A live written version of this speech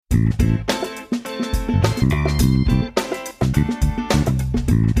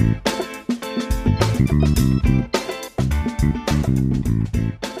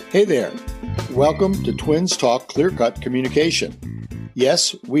Hey there. Welcome to Twins Talk Clear-Cut Communication.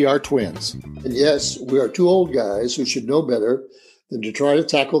 Yes, we are twins. And yes, we are two old guys who should know better than to try to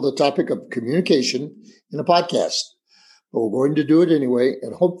tackle the topic of communication in a podcast. But we're going to do it anyway,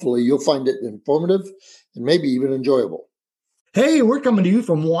 and hopefully you'll find it informative and maybe even enjoyable. Hey, we're coming to you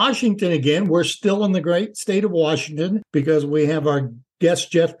from Washington again. We're still in the great state of Washington because we have our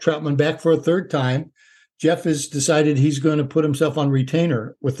guest, Jeff Troutman, back for a third time. Jeff has decided he's going to put himself on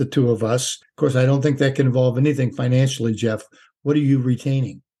retainer with the two of us. Of course, I don't think that can involve anything financially, Jeff. What are you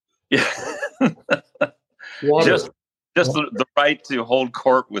retaining? Yeah. Just the right to hold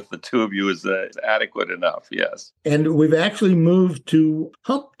court with the two of you is adequate enough, yes. And we've actually moved to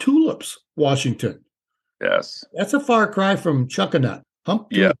Hump Tulips, Washington. Yes. That's a far cry from Chuckanut.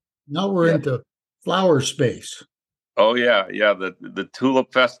 Hump Tulips. Yeah. Now we're into flower space. Oh, yeah. Yeah. The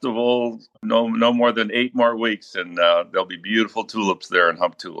Tulip Festival, no more than 8 more weeks, and there'll be beautiful tulips there in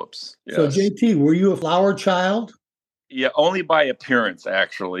Hump Tulips. Yes. So, JT, were you a flower child? Yeah, only by appearance,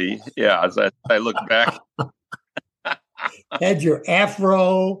 actually. Yeah, as I look back. Had your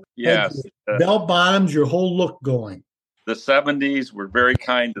afro, yes, bell bottoms, your whole look going. The 70s were very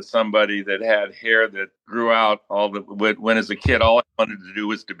kind to somebody that had hair that grew out when as a kid, all I wanted to do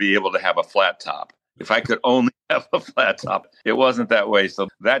was to be able to have a flat top. If I could only have a flat top, it wasn't that way. So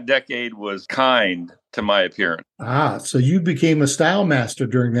that decade was kind to my appearance. Ah, so you became a style master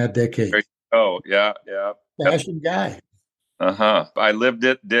during that decade. Oh, yeah. Fashion guy. I lived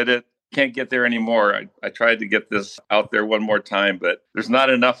it, did it. Can't get there anymore. I tried to get this out there one more time, but there's not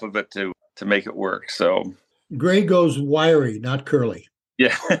enough of it to make it work. So gray goes wiry, not curly.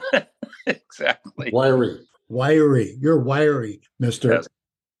 Yeah, exactly. Wiry. You're wiry, mister. Yes.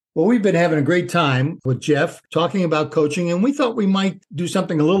 Well, we've been having a great time with Jeff talking about coaching, and we thought we might do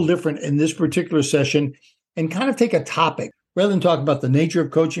something a little different in this particular session and kind of take a topic. Rather than talk about the nature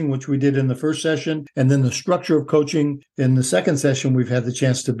of coaching, which we did in the first session, and then the structure of coaching in the second session, we've had the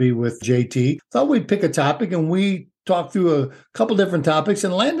chance to be with JT. Thought we'd pick a topic, and we talked through a couple different topics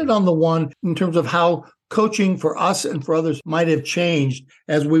and landed on the one in terms of how coaching for us and for others might have changed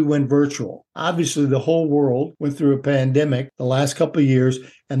as we went virtual. Obviously, the whole world went through a pandemic the last couple of years,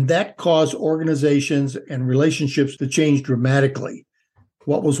 and that caused organizations and relationships to change dramatically.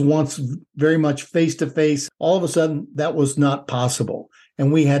 What was once very much face-to-face, all of a sudden, that was not possible.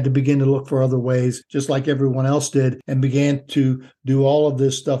 And we had to begin to look for other ways, just like everyone else did, and began to do all of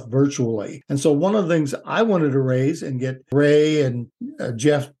this stuff virtually. And so one of the things I wanted to raise and get Ray and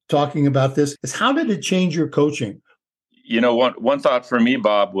Jeff talking about this is, how did it change your coaching? You know, one thought for me,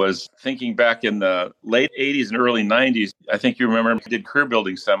 Bob, was thinking back in the late 80s and early 90s. I think you remember I did career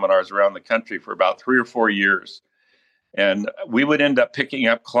building seminars around the country for about 3 or 4 years. And we would end up picking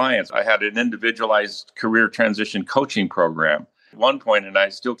up clients. I had an individualized career transition coaching program at one point, and I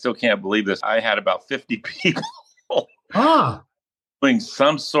still can't believe this. I had about 50 people doing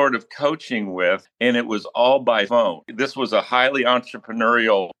some sort of coaching with, and it was all by phone. This was a highly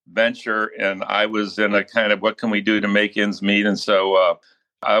entrepreneurial venture, and I was in a kind of what can we do to make ends meet? And so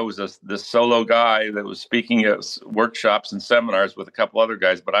I was this solo guy that was speaking at workshops and seminars with a couple other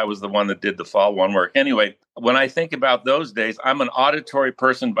guys, but I was the one that did the follow-on work. Anyway, when I think about those days, I'm an auditory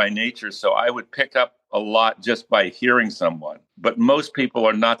person by nature, so I would pick up a lot just by hearing someone. But most people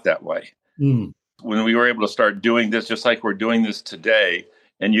are not that way. When we were able to start doing this, just like we're doing this today,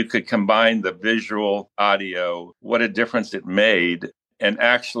 and you could combine the visual, audio, what a difference it made, and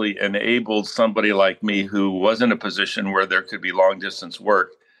actually enabled somebody like me who was in a position where there could be long distance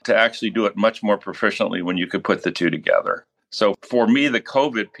work to actually do it much more proficiently when you could put the two together. So for me, the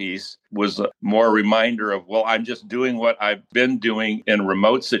COVID piece was more a reminder of, well, I'm just doing what I've been doing in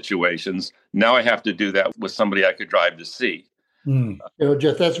remote situations. Now I have to do that with somebody I could drive to see. You know,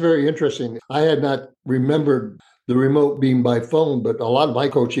 Jeff, that's very interesting. I had not remembered the remote being by phone, but a lot of my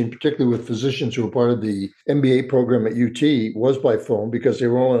coaching, particularly with physicians who were part of the MBA program at UT, was by phone because they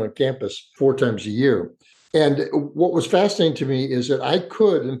were only on campus 4 times a year. And what was fascinating to me is that I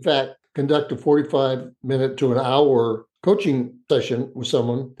could, in fact, conduct a 45-minute to an hour coaching session with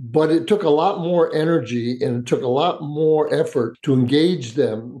someone, but it took a lot more energy and it took a lot more effort to engage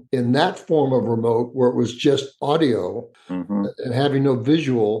them in that form of remote where it was just audio and having no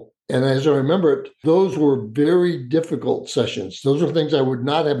visual. And as I remember it, those were very difficult sessions. Those are things I would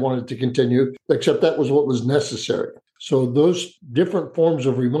not have wanted to continue, except that was what was necessary. So those different forms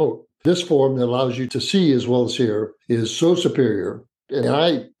of remote, this form that allows you to see as well as hear, is so superior. And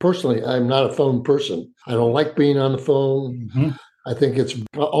I personally, I'm not a phone person. I don't like being on the phone. I think it's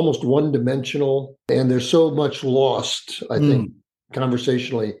almost one-dimensional, and there's so much lost, I think,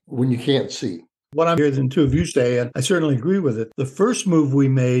 conversationally when you can't see. What I'm hearing the two of you say, and I certainly agree with it, the first move we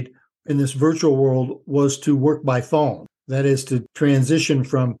made in this virtual world was to work by phone. That is to transition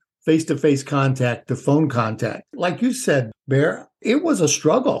from face-to-face contact to phone contact. Like you said, Bear, it was a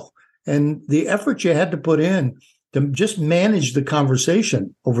struggle. And the effort you had to put in to just manage the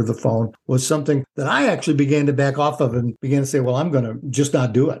conversation over the phone was something that I actually began to back off of and began to say, well, I'm going to just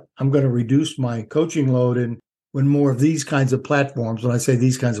not do it. I'm going to reduce my coaching load. And when more of these kinds of platforms, when I say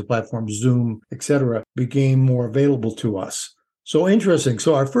these kinds of platforms, Zoom, et cetera, became more available to us. So interesting.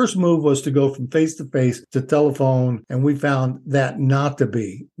 So our first move was to go from face-to-face to telephone, and we found that not to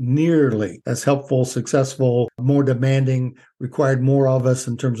be nearly as helpful, successful, more demanding, required more of us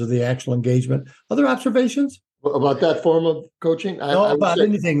in terms of the actual engagement. Other observations? About that form of coaching? No, about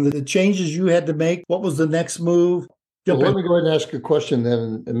anything, the changes you had to make. What was the next move? Well, let me go ahead and ask a question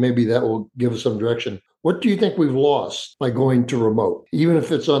then, and maybe that will give us some direction. What do you think we've lost by going to remote? Even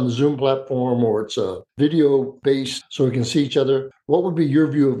if it's on the Zoom platform or it's a video based so we can see each other, what would be your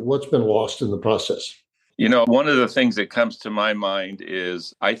view of what's been lost in the process? You know, one of the things that comes to my mind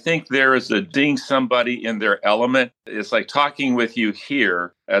is I think there is being somebody in their element. It's like talking with you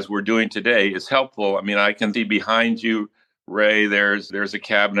here as we're doing today is helpful. I mean, I can see behind you, Ray, there's a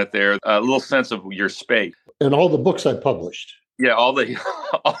cabinet there, a little sense of your space. And all the books I published. Yeah, all the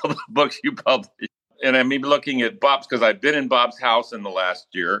books you published. And I'm maybe looking at Bob's because I've been in Bob's house in the last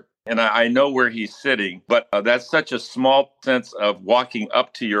year and I know where he's sitting. But that's such a small sense of walking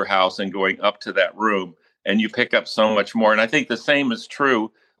up to your house and going up to that room. And you pick up so much more. And I think the same is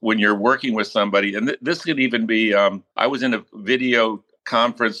true when you're working with somebody. And this could even be, I was in a video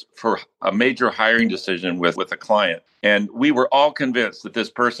conference for a major hiring decision with a client. And we were all convinced that this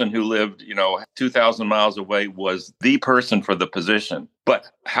person who lived, 2,000 miles away was the person for the position.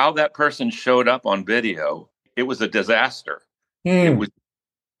 But how that person showed up on video, it was a disaster. It was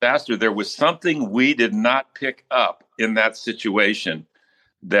a disaster. There was something we did not pick up in that situation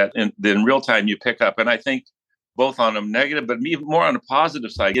that in real time you pick up. And I think both on a negative, but even more on a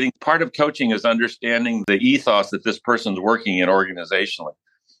positive side, getting part of coaching is understanding the ethos that this person's working in organizationally.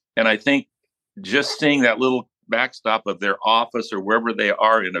 And I think just seeing that little backstop of their office or wherever they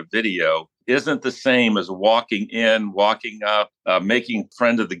are in a video isn't the same as walking in, walking up, making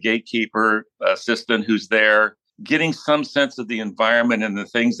friend of the gatekeeper assistant who's there, getting some sense of the environment and the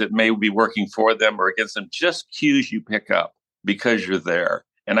things that may be working for them or against them, just cues you pick up because you're there.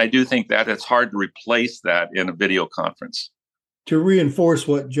 And I do think that it's hard to replace that in a video conference. To reinforce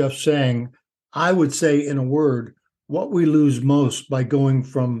what Jeff's saying, I would say in a word, what we lose most by going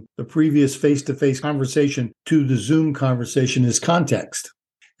from the previous face-to-face conversation to the Zoom conversation is context.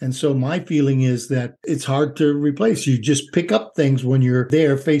 And so my feeling is that it's hard to replace. You just pick up things when you're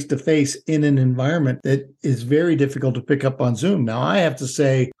there face-to-face in an environment that is very difficult to pick up on Zoom. Now, I have to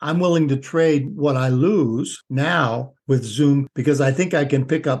say, I'm willing to trade what I lose now with Zoom because I think I can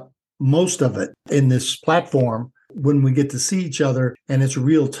pick up most of it in this platform when we get to see each other and it's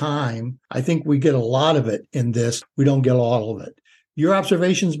real time. I think we get a lot of it in this. We don't get all of it. Your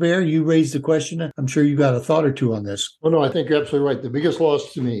observations, Bear, you raised the question. I'm sure you got a thought or two on this. Oh, no, I think you're absolutely right. The biggest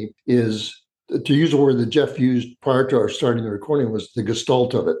loss to me is, to use a word that Jeff used prior to our starting the recording, was the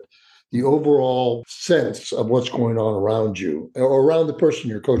gestalt of it. The overall sense of what's going on around you, or around the person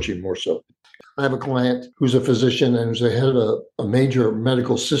you're coaching more so. I have a client who's a physician and who's the head of a major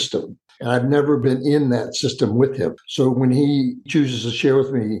medical system. And I've never been in that system with him. So when he chooses to share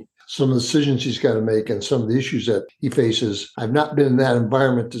with me some of the decisions he's got to make and some of the issues that he faces, I've not been in that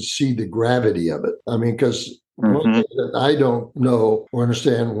environment to see the gravity of it. I mean, because one thing that I don't know or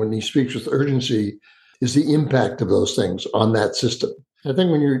understand when he speaks with urgency is the impact of those things on that system. I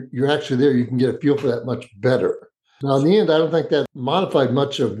think when you're actually there, you can get a feel for that much better. Now, in the end, I don't think that modified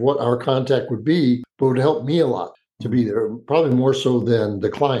much of what our contact would be, but would help me a lot to be there, probably more so than the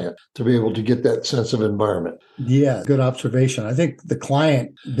client, to be able to get that sense of environment. Yeah, good observation. I think the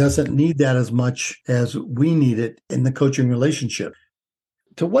client doesn't need that as much as we need it in the coaching relationship.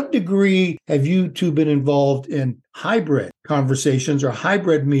 To what degree have you two been involved in hybrid conversations or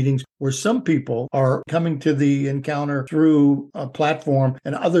hybrid meetings where some people are coming to the encounter through a platform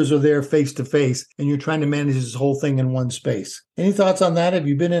and others are there face to face and you're trying to manage this whole thing in one space? Any thoughts on that? Have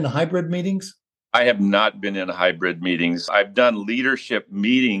you been in hybrid meetings? I have not been in hybrid meetings. I've done leadership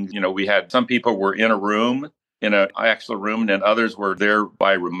meetings. We had some people were in a room, in an actual room, and then others were there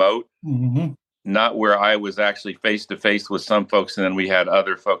by remote. Mm-hmm. Not where I was actually face to face with some folks, and then we had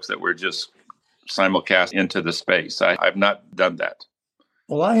other folks that were just simulcast into the space. I've not done that.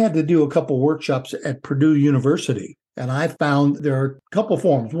 Well, I had to do a couple workshops at Purdue University. And I found there are a couple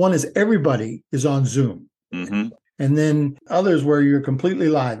forms. One is everybody is on Zoom. Mm-hmm. And then others where you're completely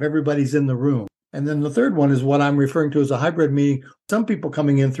live, everybody's in the room. And then the third one is what I'm referring to as a hybrid meeting. Some people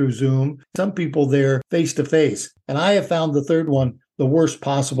coming in through Zoom, some people there face to face. And I have found the third one the worst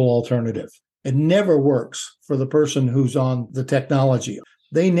possible alternative. It never works for the person who's on the technology.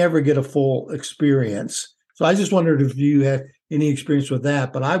 They never get a full experience. So I just wondered if you had any experience with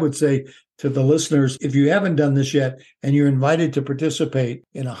that. But I would say to the listeners, if you haven't done this yet and you're invited to participate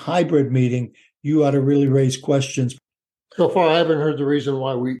in a hybrid meeting, you ought to really raise questions. So far, I haven't heard the reason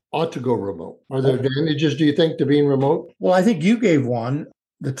why we ought to go remote. Are there advantages, do you think, to being remote? Well, I think you gave one.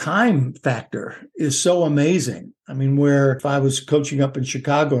 The time factor is so amazing. I mean, where if I was coaching up in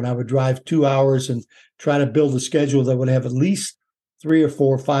Chicago and I would drive 2 hours and try to build a schedule that would have at least 3 or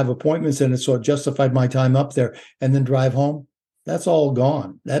 4 or 5 appointments in it, so it justified my time up there, and then drive home, that's all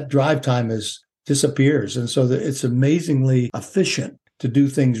gone. That drive time disappears. And so it's amazingly efficient to do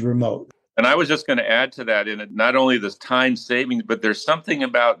things remote. And I was just going to add to that, in it, not only this time saving, but there's something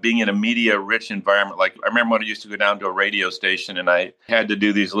about being in a media rich environment. Like I remember when I used to go down to a radio station and I had to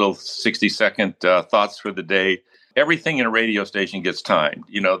do these little 60-second thoughts for the day. Everything in a radio station gets timed.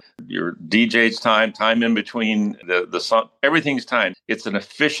 You know, your DJ's time in between the song, everything's timed. It's an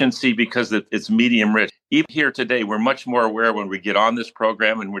efficiency because it's medium rich. Even here today, we're much more aware when we get on this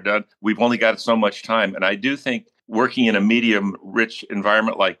program and we're done, we've only got so much time. And I do think working in a medium rich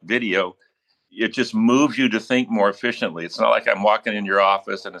environment like video, it just moves you to think more efficiently. It's not like I'm walking in your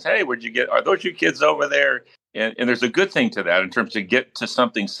office and it's, hey, are those your kids over there? And there's a good thing to that in terms of get to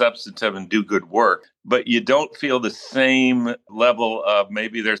something substantive and do good work. But you don't feel the same level of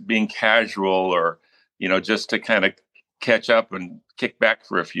maybe there's being casual or, just to kind of catch up and kick back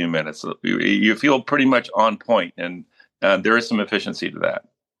for a few minutes. You feel pretty much on point, and there is some efficiency to that.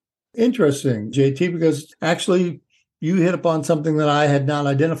 Interesting, JT, because actually you hit upon something that I had not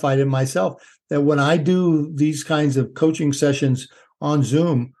identified in myself, that when I do these kinds of coaching sessions on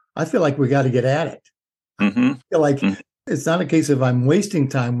Zoom, I feel like we got to get at it. Mm-hmm. I feel like it's not a case of I'm wasting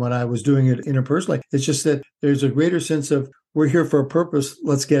time when I was doing it interpersonally. It's just that there's a greater sense of we're here for a purpose.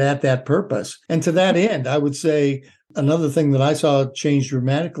 Let's get at that purpose. And to that end, I would say another thing that I saw change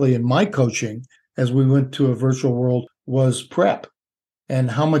dramatically in my coaching as we went to a virtual world was prep and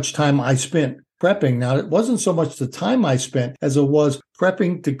how much time I spent prepping. Now, it wasn't so much the time I spent as it was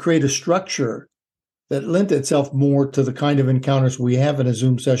prepping to create a structure that lent itself more to the kind of encounters we have in a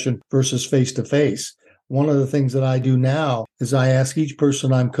Zoom session versus face-to-face. One of the things that I do now is I ask each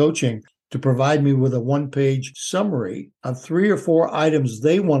person I'm coaching to provide me with a one-page summary of 3 or 4 items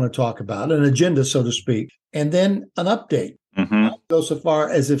they want to talk about, an agenda, so to speak, and then an update. Mm-hmm. I go so far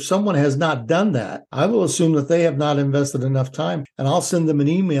as if someone has not done that, I will assume that they have not invested enough time, and I'll send them an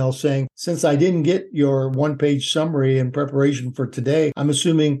email saying, since I didn't get your one-page summary in preparation for today, I'm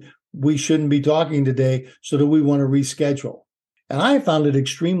assuming we shouldn't be talking today, so do we want to reschedule? And I found it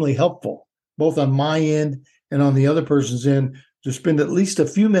extremely helpful, both on my end and on the other person's end, to spend at least a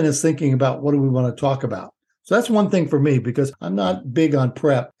few minutes thinking about what do we want to talk about. So that's one thing for me, because I'm not big on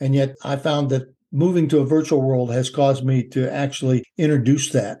prep, and yet I found that moving to a virtual world has caused me to actually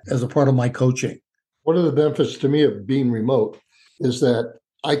introduce that as a part of my coaching. One of the benefits to me of being remote is that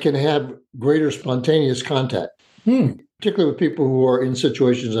I can have greater spontaneous contact, particularly with people who are in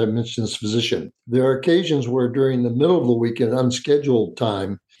situations I mentioned as physician. There are occasions where during the middle of the week, in unscheduled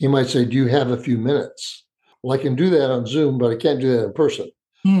time, he might say, do you have a few minutes? Well, I can do that on Zoom, but I can't do that in person.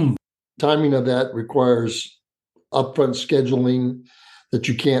 Timing of that requires upfront scheduling that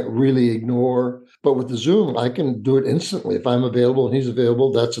you can't really ignore. But with the Zoom, I can do it instantly. If I'm available and he's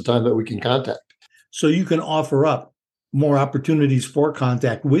available, that's the time that we can contact. So you can offer up more opportunities for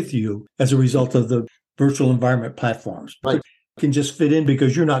contact with you as a result of the virtual environment platforms. Right. You can just fit in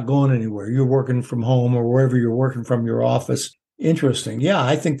because you're not going anywhere. You're working from home or wherever you're working from your office. Interesting. Yeah,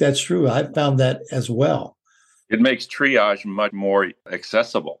 I think that's true. I've found that as well. It makes triage much more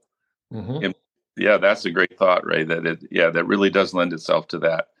accessible. Mm-hmm. Yeah, that's a great thought, Ray. That really does lend itself to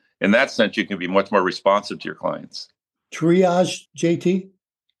that. In that sense, you can be much more responsive to your clients. Triage, JT?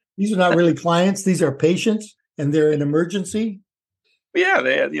 These are not really clients. These are patients, and they're an emergency. Yeah,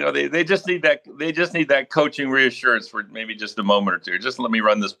 they just need that. They just need that coaching reassurance for maybe just a moment or two. Just let me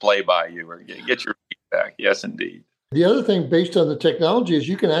run this play by you or get your feedback. Yes, indeed. The other thing based on the technology is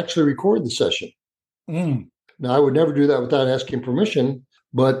you can actually record the session. Now, I would never do that without asking permission,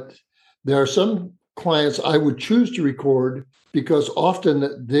 but there are some clients I would choose to record because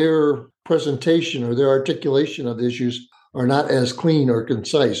often their presentation or their articulation of the issues are not as clean or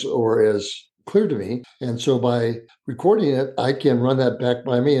concise or as clear to me. And so by recording it, I can run that back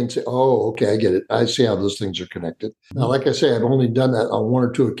by me and say, oh, okay, I get it. I see how those things are connected. Now, like I say, I've only done that on one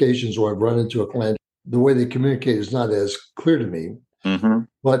or two occasions where I've run into a client. The way they communicate is not as clear to me. Mm-hmm.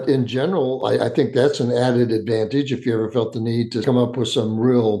 But in general, I think that's an added advantage. If you ever felt the need to come up with some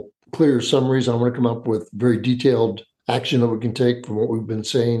real clear summaries, I want to come up with very detailed action that we can take from what we've been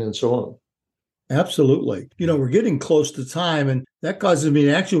saying and so on. Absolutely. We're getting close to time, and that causes me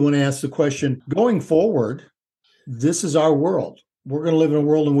to actually want to ask the question, going forward, this is our world. We're going to live in a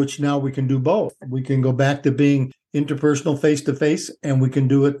world in which now we can do both. We can go back to being interpersonal face-to-face, and we can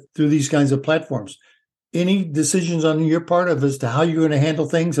do it through these kinds of platforms. Any decisions on your part as to how you're going to handle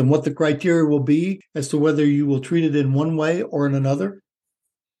things and what the criteria will be as to whether you will treat it in one way or in another?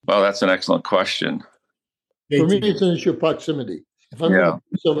 Well, that's an excellent question. For me, it's an issue of proximity. If I'm going to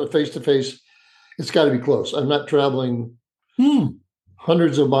do someone face-to-face, it's got to be close. I'm not traveling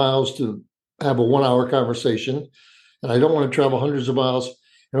hundreds of miles to have a 1-hour conversation, and I don't want to travel hundreds of miles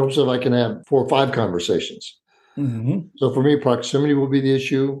in hopes that I can have 4 or 5 conversations. Mm-hmm. So for me, proximity will be the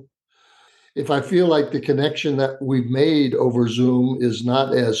issue. If I feel like the connection that we've made over Zoom is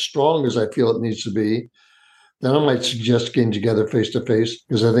not as strong as I feel it needs to be, then I might suggest getting together face-to-face,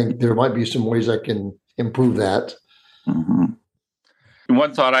 because I think there might be some ways I can improve that. Mm-hmm.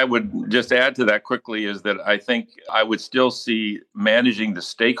 One thought I would just add to that quickly is that I think I would still see managing the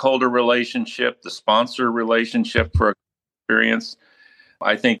stakeholder relationship, the sponsor relationship for experience.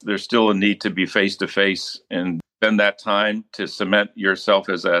 I think there's still a need to be face-to-face and spend that time to cement yourself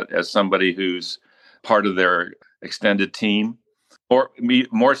as somebody who's part of their extended team, or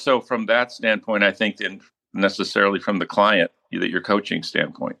more so from that standpoint, I think, than necessarily from the client, that your coaching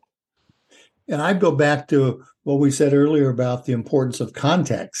standpoint. And I'd go back to what we said earlier about the importance of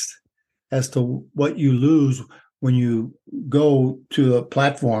context as to what you lose when you go to a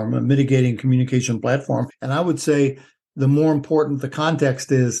platform, a mitigating communication platform. And I would say the more important the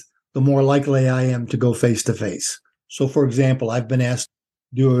context is, the more likely I am to go face-to-face. So, for example, I've been asked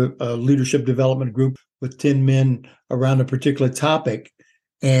to do a leadership development group with 10 men around a particular topic,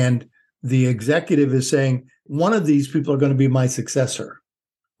 and the executive is saying, one of these people are going to be my successor.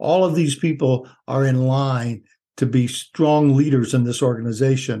 All of these people are in line to be strong leaders in this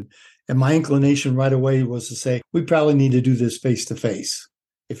organization. And my inclination right away was to say, we probably need to do this face-to-face.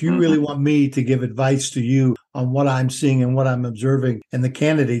 If you really want me to give advice to you on what I'm seeing and what I'm observing and the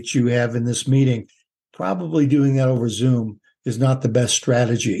candidates you have in this meeting, probably doing that over Zoom is not the best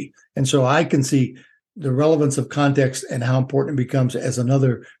strategy. And so I can see the relevance of context and how important it becomes as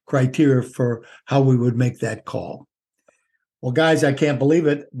another criteria for how we would make that call. Well, guys, I can't believe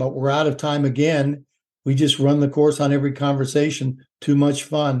it, but we're out of time again. We just run the course on every conversation. Too much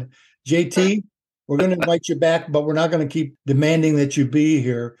fun. JT, we're going to invite you back, but we're not going to keep demanding that you be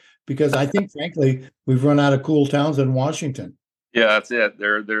here, because I think, frankly, we've run out of cool towns in Washington. Yeah, that's it.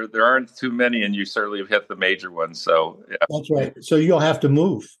 There aren't too many, and you certainly have hit the major ones. So yeah. That's right. So you'll have to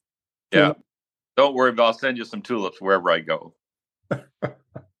move. Yeah. Don't worry, but I'll send you some tulips wherever I go.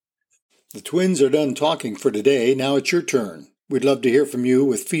 The twins are done talking for today. Now it's your turn. We'd love to hear from you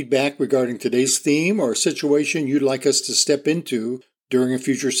with feedback regarding today's theme or a situation you'd like us to step into during a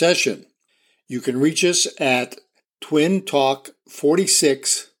future session. You can reach us at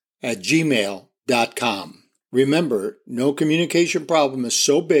twintalk46@gmail.com. Remember, no communication problem is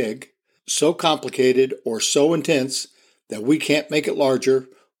so big, so complicated, or so intense that we can't make it larger,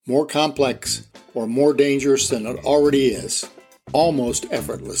 more complex, or more dangerous than it already is, almost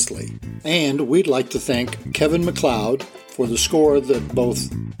effortlessly. And we'd like to thank Kevin MacLeod for the score that both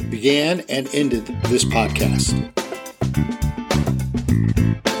began and ended this podcast.